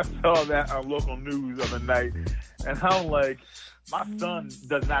 I saw that on local news the other night, and I'm like, my son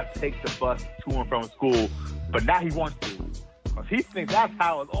does not take the bus to and from school, but now he wants to. Because he thinks that's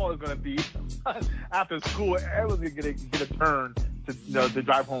how it's always going to be. After school, everyone's going to get a turn to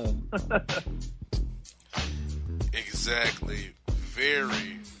drive home. Exactly.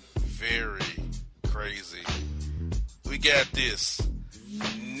 Very, very crazy. We got this.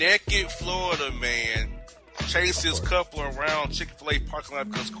 Naked Florida man chased his couple around Chick-fil-A parking lot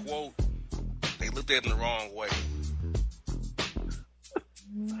because, quote, they looked at him the wrong way.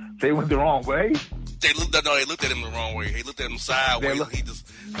 They went the wrong way? They looked at him the wrong way. He looked at him sideways.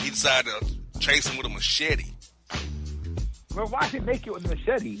 He decided to chase him with a machete. Well, why did he make it with a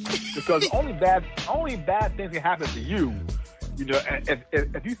machete? Because only bad things can happen to you. You know,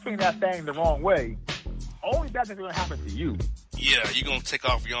 if you swing that thing the wrong way, only bad things are going to happen to you. Yeah, you're going to take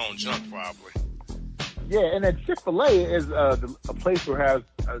off your own junk probably. Yeah, and then Chick-fil-A is a place where it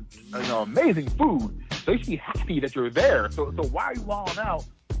has amazing food. So you should be happy that you're there. So why are you wilding out?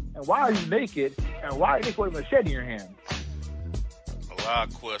 And why are you naked? And why are you naked with a machete in your hand? lot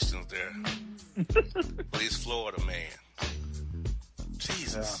of questions there. But he's Florida man.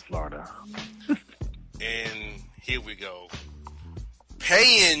 Jesus. Florida. And here we go.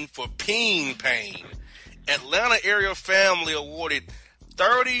 Paying for peen pain. Atlanta area family awarded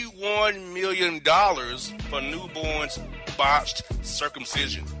 $31 million for newborn's botched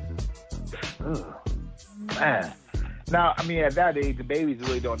circumcision. Ugh. Man. Now, I mean, at that age, the babies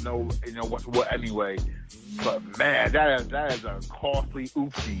really don't know, what's what anyway. But man, that is a costly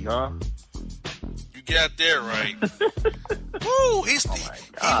oopsie, huh? You got that right. Woo! He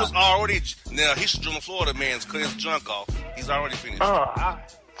was already. Now he should join the Florida man's cut his junk off. He's already finished.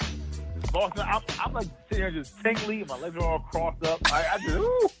 Boston, I'm like sitting here just tingly, my legs are all crossed up. I just,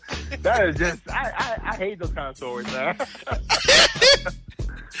 ooh, that is just, I hate those kind of stories, man.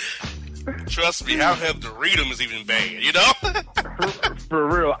 Trust me, how have to read them is even bad, you know? For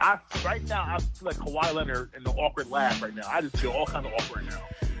real. Right now, I feel like Kawhi Leonard in the awkward laugh right now. I just feel all kinds of awkward now.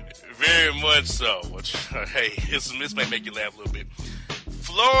 Very much so. Which, hey, this may make you laugh a little bit.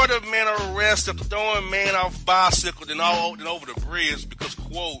 Florida man arrested after throwing man off bicycle then over the bridge because,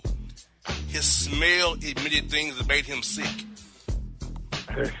 quote, his smell admitted things that made him sick.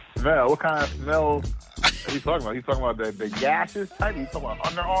 His smell? What kind of smell are you talking about? He's talking about the gaseous type? He's talking about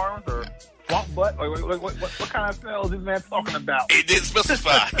underarms or swamp butt? What kind of smell is this man talking about? He didn't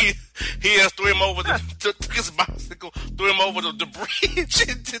specify. he has threw him over took his bicycle, threw him over the bridge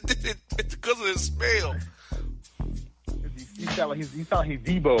because of his smell. He sound like he's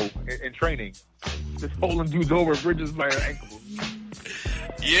Debo in training. Just holding dudes over bridges by their ankles.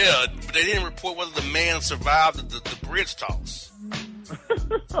 Yeah, but they didn't report whether the man survived the bridge toss.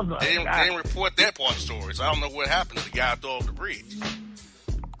 They didn't report that part of the story, so I don't know what happened to the guy throw off the bridge.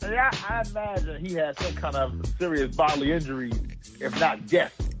 Yeah, I imagine he had some kind of serious bodily injury, if not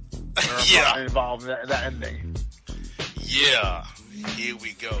death, involved in that ending. Yeah, here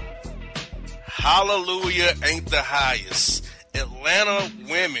we go. Hallelujah ain't the highest. Atlanta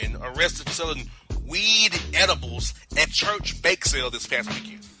women arrested for selling weed edibles at church bake sale this past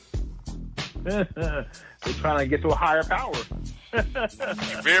weekend. They're trying to get to a higher power.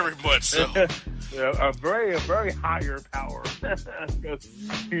 Very much so. A very higher power.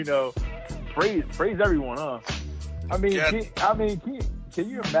 Praise everyone, huh? I mean, can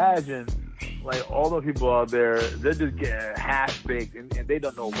you imagine, like, all those people out there, they're just getting half baked and they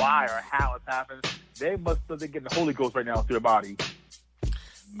don't know why or how it's happening. They must have been getting the Holy Ghost right now through their body.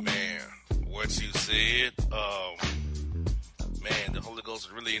 Man, what you said, man, the Holy Ghost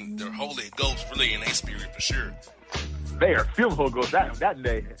really in their spirit for sure. They are feeling Holy Ghost that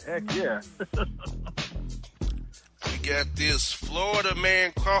day. Heck yeah. We got this Florida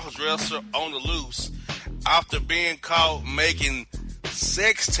man crossdresser on the loose after being caught making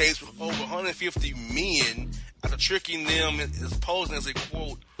sex tapes with over 150 men after tricking them as posing as a,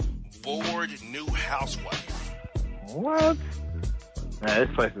 quote, bored new housewife. What? Man,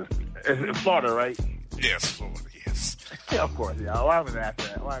 this place is in Florida, right? Yes, Florida, yes. Yeah, of course, yeah. Why even ask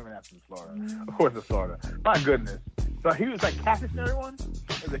that? Why even ask in Florida? Of course it's Florida. My goodness. So he was like catfishing everyone?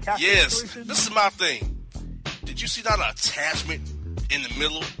 Is it catfish situation? This is my thing. Did you see that attachment in the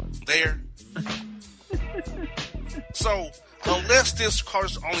middle there? So, unless this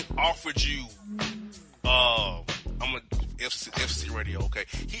course only offered you, I'm a FCC radio, okay?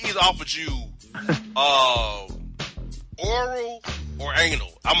 He either offered you, oral or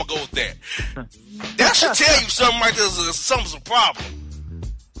anal. I'm gonna go with that. That should tell you something right there. Something's a problem.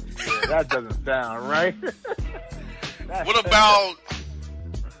 Yeah, that doesn't sound right. What about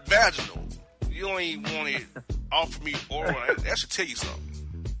vaginal? You don't even want to offer me oral. That should tell you something.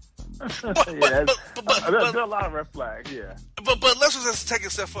 There's a lot of red flags, yeah. But let's just take it a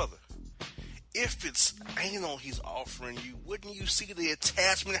step further. If it's anal he's offering you, wouldn't you see the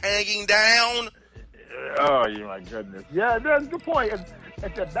attachment hanging down? Oh, my goodness. Yeah, that's a good point.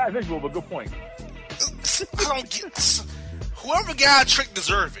 It's a bad visual, but good point. I don't get this. Whoever got tricked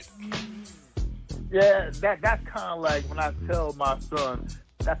deserve it. Yeah, that's kind of like when I tell my son,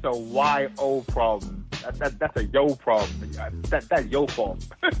 that's a YO problem. That's a yo problem. That's your fault.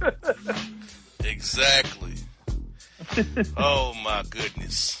 Exactly. Oh, my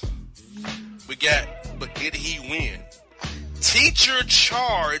goodness. But did he win? Teacher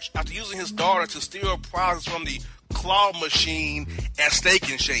charged after using his daughter to steal prizes from the claw machine at Steak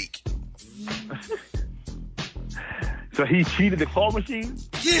and Shake. So he cheated the claw machine?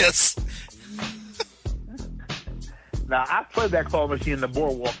 Yes. Now, I played that claw machine in the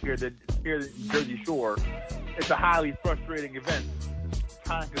boardwalk here in Jersey Shore. It's a highly frustrating event,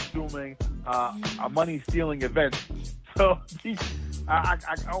 time-consuming, a money-stealing event. So I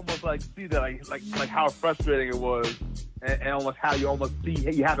almost like see that like how frustrating it was and almost how you almost see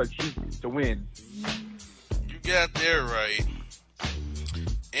you have a chance to win. You got that right.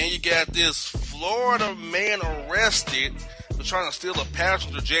 And you got this Florida man arrested for trying to steal a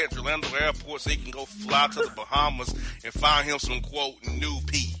passenger jet at Orlando Airport so he can go fly to the Bahamas and find him some, quote, new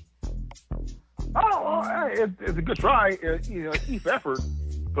pee. Oh, it's a good try. A cheap effort.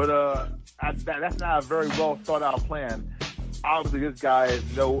 But that's not a very well thought out plan. Obviously, this guy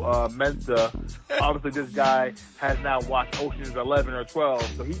is no Mensa. Obviously, this guy has not watched Ocean's 11 or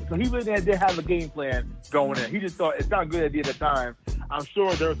 12. So he really did have a game plan going in. He just thought it's not a good idea at the time. I'm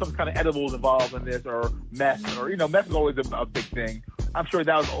sure there was some kind of edibles involved in this, or meth, or meth is always a big thing. I'm sure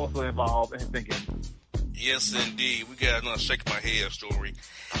that was also involved in his thinking. Yes, indeed. We got another shake my head story.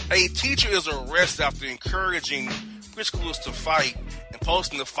 A teacher is arrested after encouraging preschoolers to fight and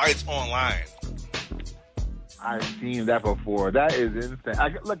posting the fights online. I've seen that before. That is insane.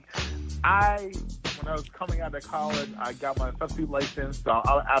 When I was coming out of college, I got my substitute license. So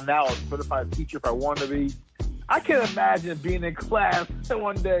I'm now a certified teacher if I want to be. I can't imagine being in class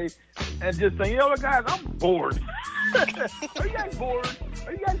one day and just saying, you know what, guys, I'm bored. Are you guys bored?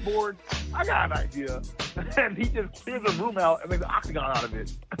 Are you guys bored? I got an idea. And he just clears the room out and makes an octagon out of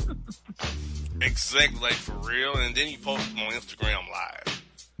it. Exactly, like for real. And then you post them on Instagram Live.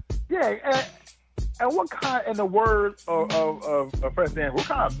 Yeah, and what kind, in the words of President, what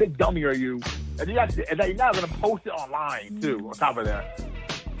kind of big dummy are you? And you're not going to post it online, too, on top of that.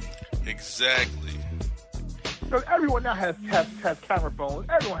 Exactly. Because everyone now has camera phones.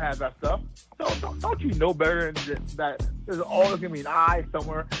 Everyone has that stuff. So don't you know better than that there's always going to be an eye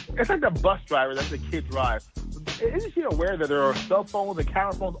somewhere? It's like the bus driver that the kids drive. Isn't she aware that there are cell phones and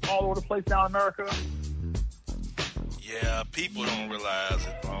camera phones all over the place now in America? Yeah, people don't realize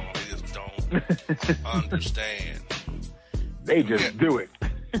it, bro. They just don't understand. They just do it.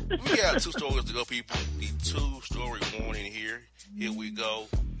 We got 2 stories to go, people. The 2-story warning here. Here we go.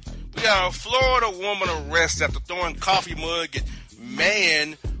 We got a Florida woman arrested after throwing coffee mug at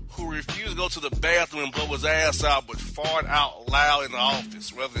man who refused to go to the bathroom and blow his ass out, but farted out loud in the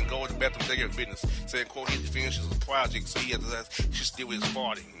office rather than go to the bathroom and take care of business. Saying, quote, he had to finish his project, so he should still be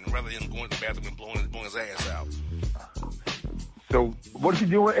farting rather than going to the bathroom and blowing his ass out. So, what did she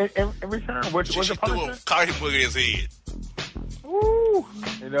do in return? What's the She punishment? threw a coffee mug at his head. Ooh,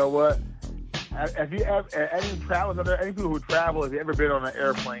 you know what? Have you ever, any people who travel, have you ever been on an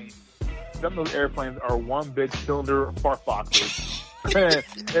airplane? Some of those airplanes are one big cylinder fart boxes.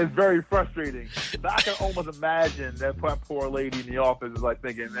 It's very frustrating. But I can almost imagine that poor lady in the office is like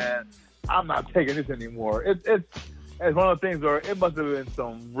thinking, man, I'm not taking this anymore. It's one of the things where it must have been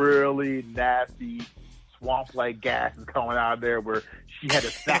some really nasty swamp-like gases coming out of there where she had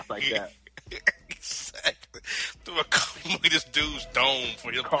to snap like that. Exactly. Threw a coffee mug at this dude's dome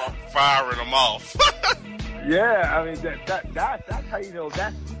for him firing him off. Yeah, I mean that's how you know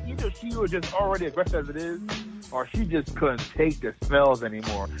that either she was just already aggressive as it is, or she just couldn't take the smells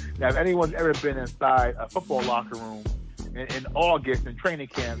anymore. Now, if anyone's ever been inside a football locker room in August in training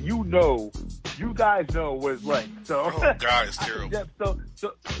camp, you guys know what it's like. So, oh God, it's terrible.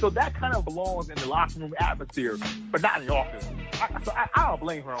 So that kind of belongs in the locker room atmosphere, but not in the office. I don't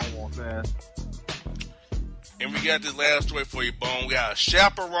blame her almost, man. And we got this last story for you, Bone. We got a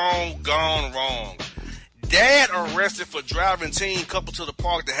chaperone gone wrong. Dad arrested for driving teen couple to the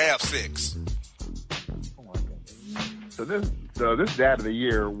park to have sex. Oh my goodness. So this Dad of the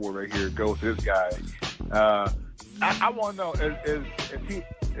Year award right here goes to this guy. I want to know, is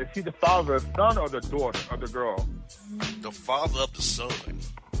he the father of the son or the daughter or the girl? The father of the son.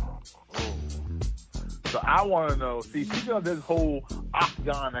 Oh. So I want to know. See, speaking of this whole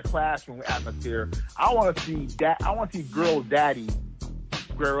octagon and classroom atmosphere, I want to see girl daddy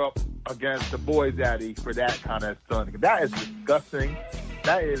square up against the boy daddy for that kind of son. That is disgusting.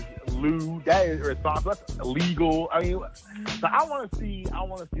 That is lewd. That is irresponsible. That's illegal. I mean, so I want to see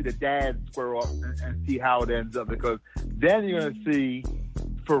the dad square up and see how it ends up, because then you're gonna see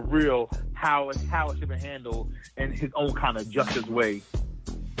for real how it should be handled in his own kind of justice way.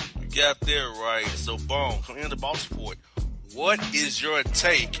 You got that right. So, Bone, come in the Boss Report. What is your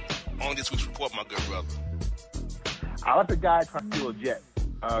take on this week's report, my good brother? I let the guy try to steal a jet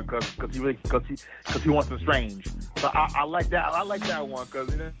because he wants some strange. So I like that. I like that one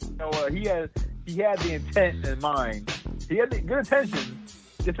because he had the intent in mind. He had the good intention,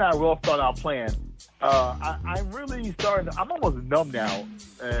 just not a well thought out plan. I'm really I'm almost numb now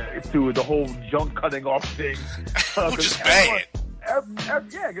to the whole junk cutting off thing. Which is bad.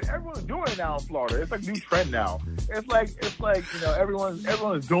 Yeah, because everyone's doing it now in Florida. It's like a new trend now. It's like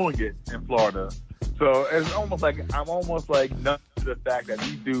everyone's doing it in Florida. So it's almost like I'm numb to the fact that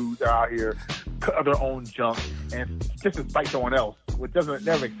these dudes are out here cut their own junk and just to spite someone else, which never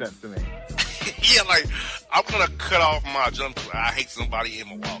makes sense to me. Yeah, like, I'm going to cut off my junk because I hate somebody in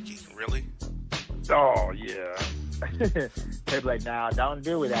Milwaukee. Really? Oh, yeah. They'd be like, nah, don't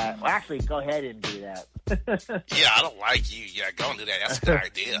do that. Well, actually, go ahead and do that. Yeah, I don't like you. Yeah, go and do that. That's a good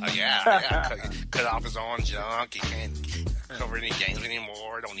idea. Yeah. Cut off his own junk. He can't cover any games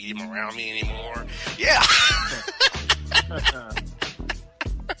anymore. Don't need him around me anymore. Yeah.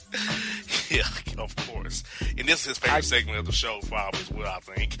 Yeah, of course. And this is his favorite segment of the show, probably, as well, I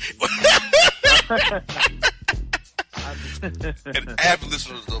think. And avid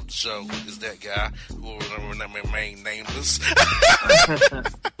listeners of the show is that guy who will remain nameless.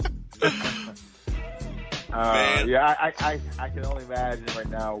 Yeah, I can only imagine right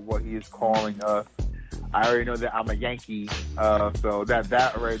now what he is calling us. I already know that I'm a Yankee, so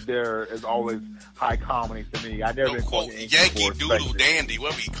that right there is always high comedy to me. I never been called Yankee Doodle Dandy,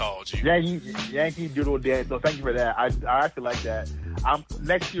 whatever he called you. Yankee Doodle Dandy. So thank you for that. I actually like that.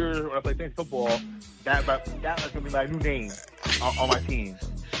 Next year when I play tennis football, that is gonna be my new name on my team.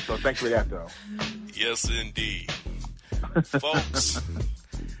 So thank you for that, though. Yes, indeed, folks.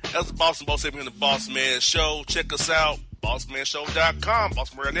 That's the Bossman Boss segment in the Bossman Show. Check us out, BossmanShow.com,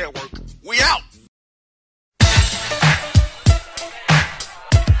 Bossman Radio Network. We out.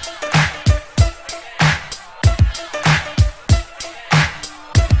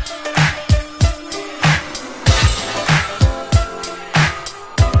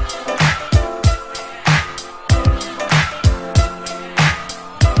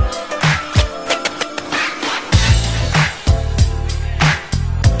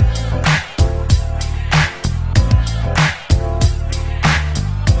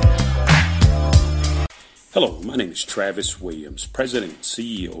 Hello, my name is Travis Williams, President and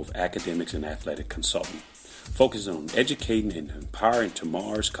CEO of Academics and Athletic Consulting, focusing on educating and empowering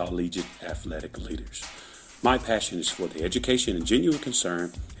tomorrow's collegiate athletic leaders. My passion is for the education and genuine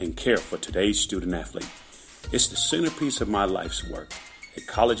concern and care for today's student athlete. It's the centerpiece of my life's work. A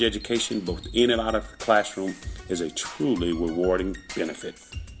college education, both in and out of the classroom, is a truly rewarding benefit.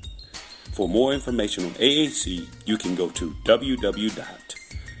 For more information on AAC, you can go to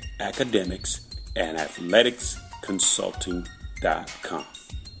www.academicsandathleticsconsulting.com.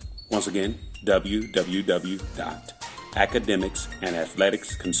 Once again,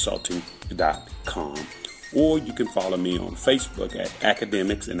 www.academicsandathleticsconsulting.com. Or you can follow me on Facebook at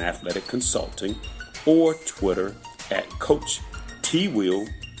Academics and Athletic Consulting, or Twitter at Coach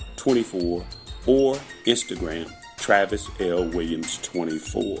TWill24, or Instagram Travis L. Williams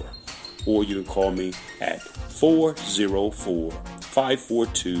 24. Or you can call me at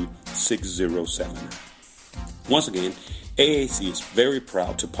 404-542-6079. Once again, AAC is very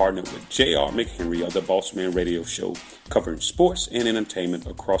proud to partner with J.R. McHenry of the Bossman Radio Show, covering sports and entertainment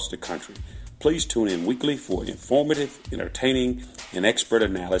across the country. Please tune in weekly for informative, entertaining, and expert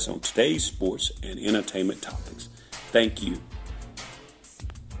analysis on today's sports and entertainment topics. Thank you.